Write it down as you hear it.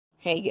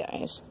Hey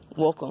guys,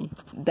 welcome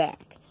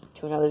back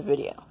to another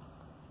video.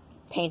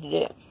 Painted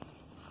it.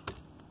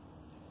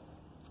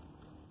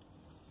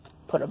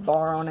 Put a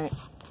bar on it,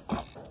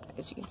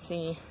 as you can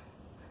see.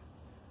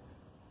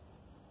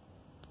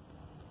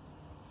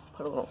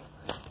 Put a little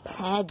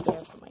pad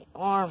there for my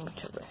arm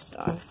to rest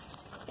on.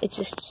 It's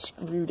just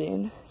screwed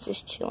in, it's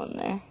just chilling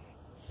there.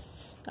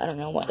 I don't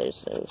know why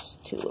there's those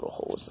two little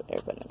holes there,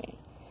 but I mean,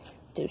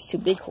 there's two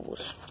big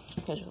holes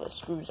because of where the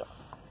screws are.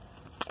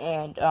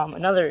 And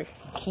another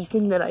key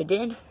thing that I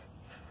did,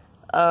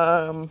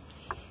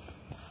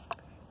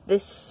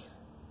 this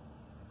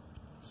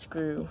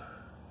screw,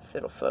 if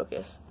it'll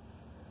focus,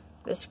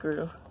 this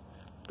screw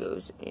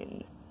goes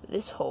in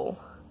this hole.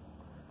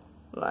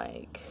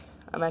 Like,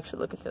 I'm actually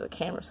looking through the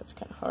camera, so it's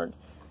kind of hard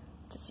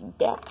to see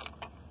that.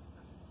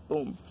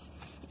 Boom.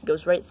 It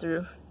goes right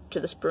through to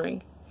the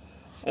spring,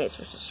 and it's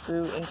supposed to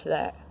screw into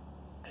that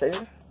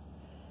trigger.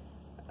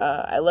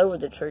 I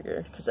lowered the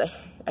trigger because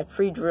I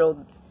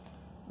pre-drilled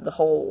the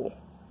hole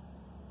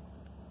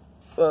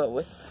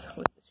with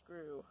the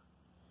screw,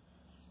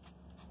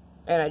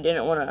 and I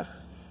didn't want to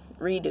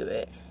redo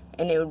it,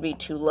 and it would be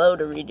too low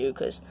to redo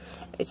because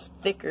it's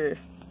thicker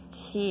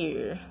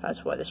here.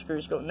 That's why the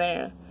screw's going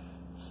there.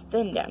 It's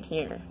thin down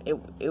here. It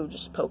would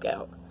just poke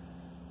out.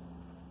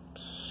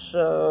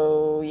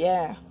 So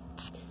yeah,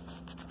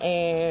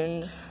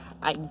 and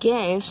I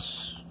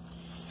guess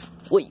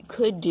what you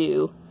could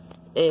do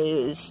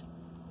is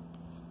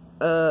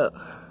hold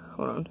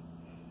on.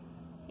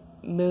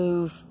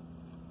 Move.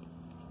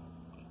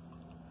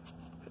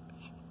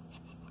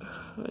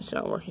 It's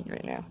not working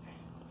right now.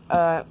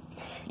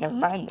 Never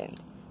mind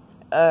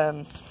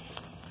then.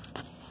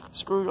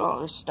 Screwed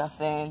all this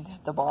stuff in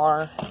the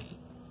bar.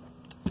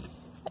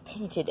 I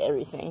painted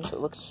everything so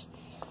it looks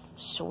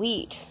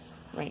sweet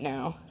right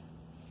now.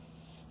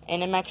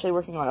 And I'm actually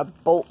working on a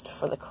bolt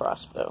for the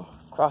crossbow.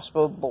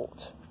 Crossbow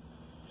bolt.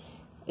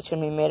 It's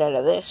gonna be made out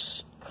of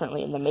this.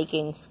 Currently in the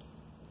making.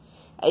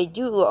 I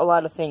do a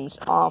lot of things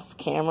off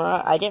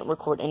camera. I didn't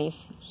record any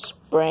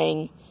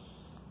spraying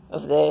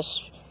of this.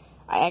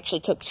 I actually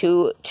took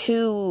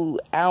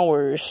two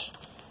hours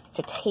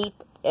to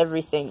tape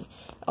everything.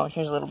 Oh,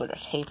 here's a little bit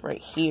of tape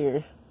right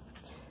here.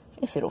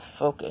 If it'll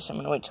focus. I'm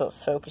going to wait till it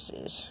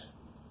focuses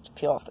to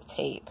peel off the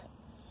tape.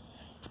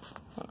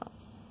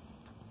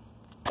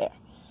 There.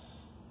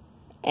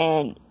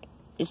 And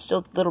it's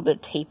still a little bit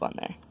of tape on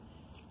there.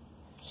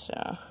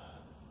 So,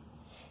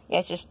 yeah,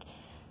 it's just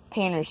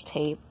painter's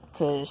tape,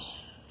 because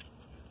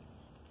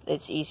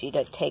it's easy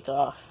to take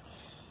off.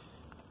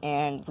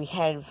 And we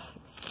have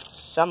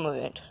some of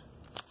it,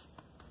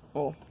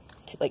 well,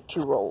 like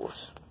two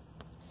rolls.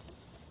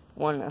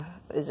 One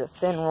is a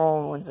thin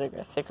roll, one's like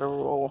a thicker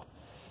roll.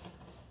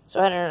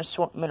 So I had an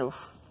assortment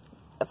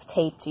of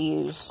tape to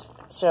use.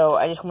 So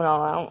I just went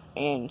all out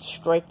and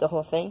striped the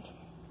whole thing.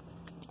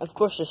 Of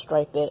course, to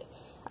stripe it,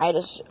 I had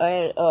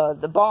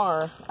the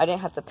bar. I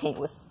didn't have to paint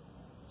with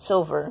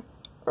silver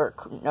or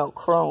no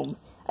chrome.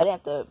 I didn't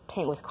have to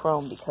paint with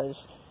chrome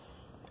because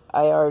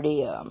I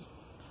already,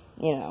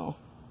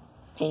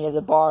 painted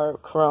the bar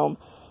chrome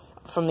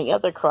from the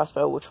other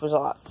crossbow, which was a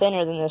lot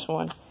thinner than this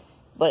one.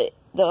 But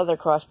the other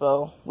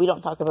crossbow, we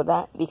don't talk about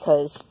that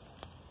because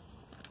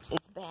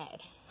it's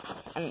bad.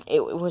 And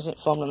it wasn't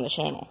filmed on the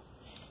channel,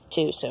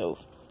 too, so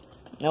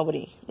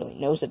nobody really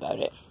knows about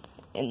it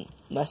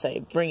unless I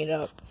bring it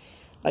up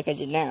like I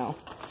did now.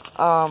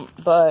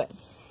 But,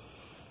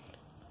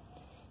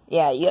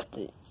 yeah, you have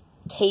to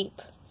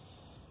tape.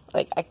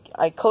 Like,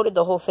 I coated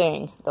the whole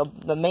thing,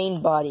 the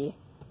main body,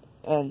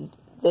 and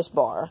this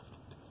bar,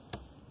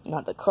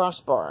 not the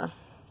crossbar,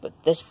 but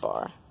this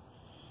bar,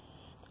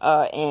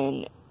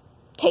 and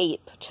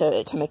tape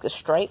to make the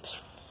stripes.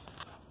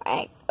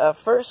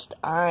 First,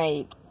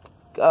 I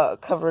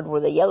covered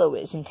where the yellow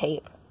is in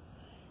tape.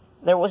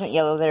 There wasn't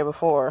yellow there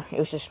before, it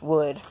was just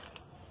wood.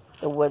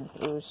 The wood,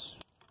 it was,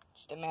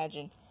 just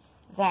imagine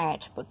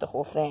that, but the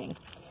whole thing.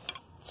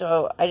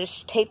 So, I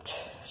just taped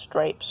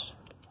stripes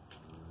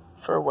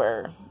for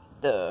where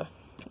the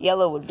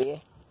yellow would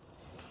be,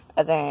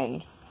 and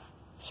then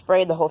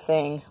sprayed the whole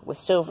thing with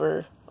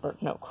silver, or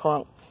no,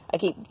 chrome. I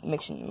keep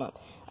mixing them up.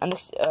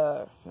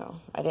 No,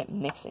 I didn't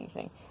mix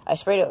anything. I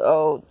sprayed it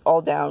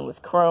all down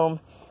with chrome,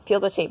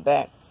 peeled the tape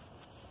back.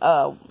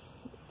 Well,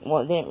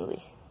 it didn't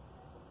really.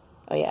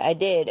 Oh yeah, I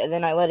did, and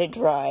then I let it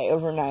dry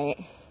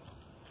overnight.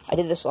 I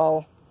did this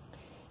all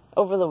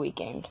over the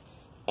weekend,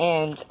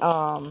 and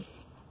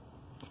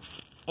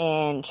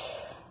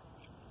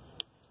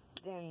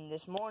then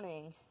this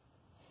morning,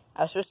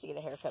 I was supposed to get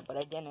a haircut, but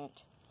I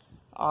didn't.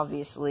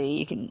 Obviously,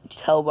 you can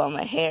tell by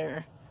my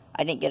hair,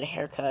 I didn't get a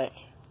haircut.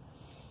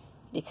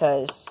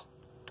 Because,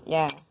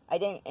 yeah, I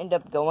didn't end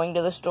up going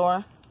to the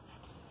store.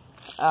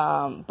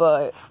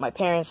 But my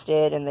parents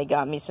did, and they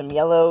got me some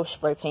yellow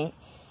spray paint.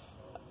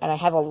 And I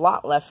have a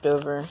lot left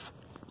over.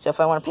 So if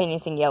I want to paint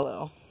anything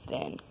yellow,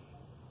 then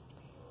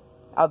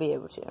I'll be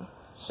able to.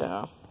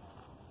 So,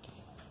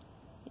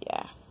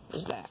 yeah,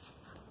 there's that.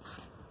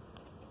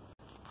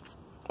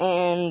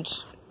 And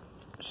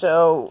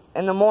so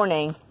in the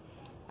morning,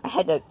 I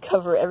had to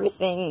cover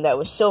everything that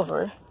was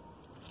silver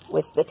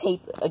with the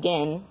tape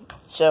again,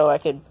 so I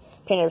could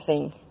paint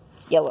everything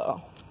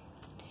yellow.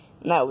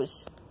 And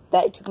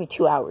that took me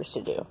 2 hours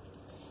to do.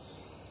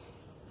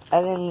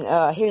 And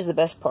then, here's the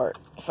best part.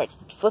 If I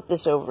flip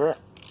this over,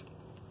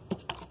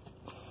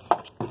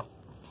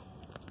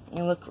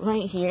 and look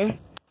right here, it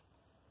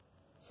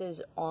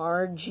says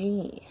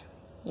RG.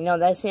 You know what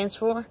that stands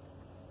for?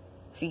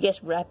 If you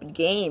guessed Rapid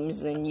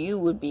Games, then you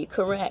would be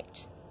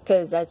correct.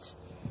 Because that's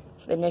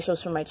the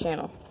initials for my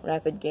channel,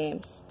 Rapid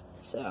Games.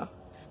 So,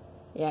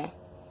 yeah.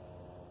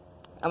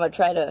 I'm going to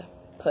try to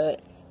put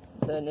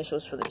the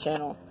initials for the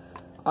channel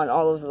on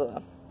all of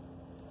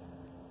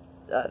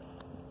the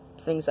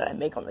things that I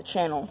make on the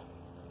channel.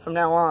 From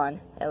now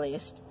on, at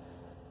least.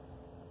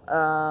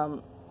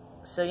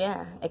 So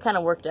yeah, it kind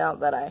of worked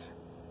out that I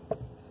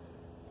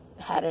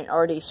hadn't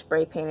already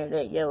spray painted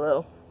it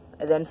yellow.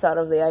 I then thought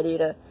of the idea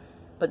to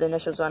put the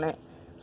initials on it.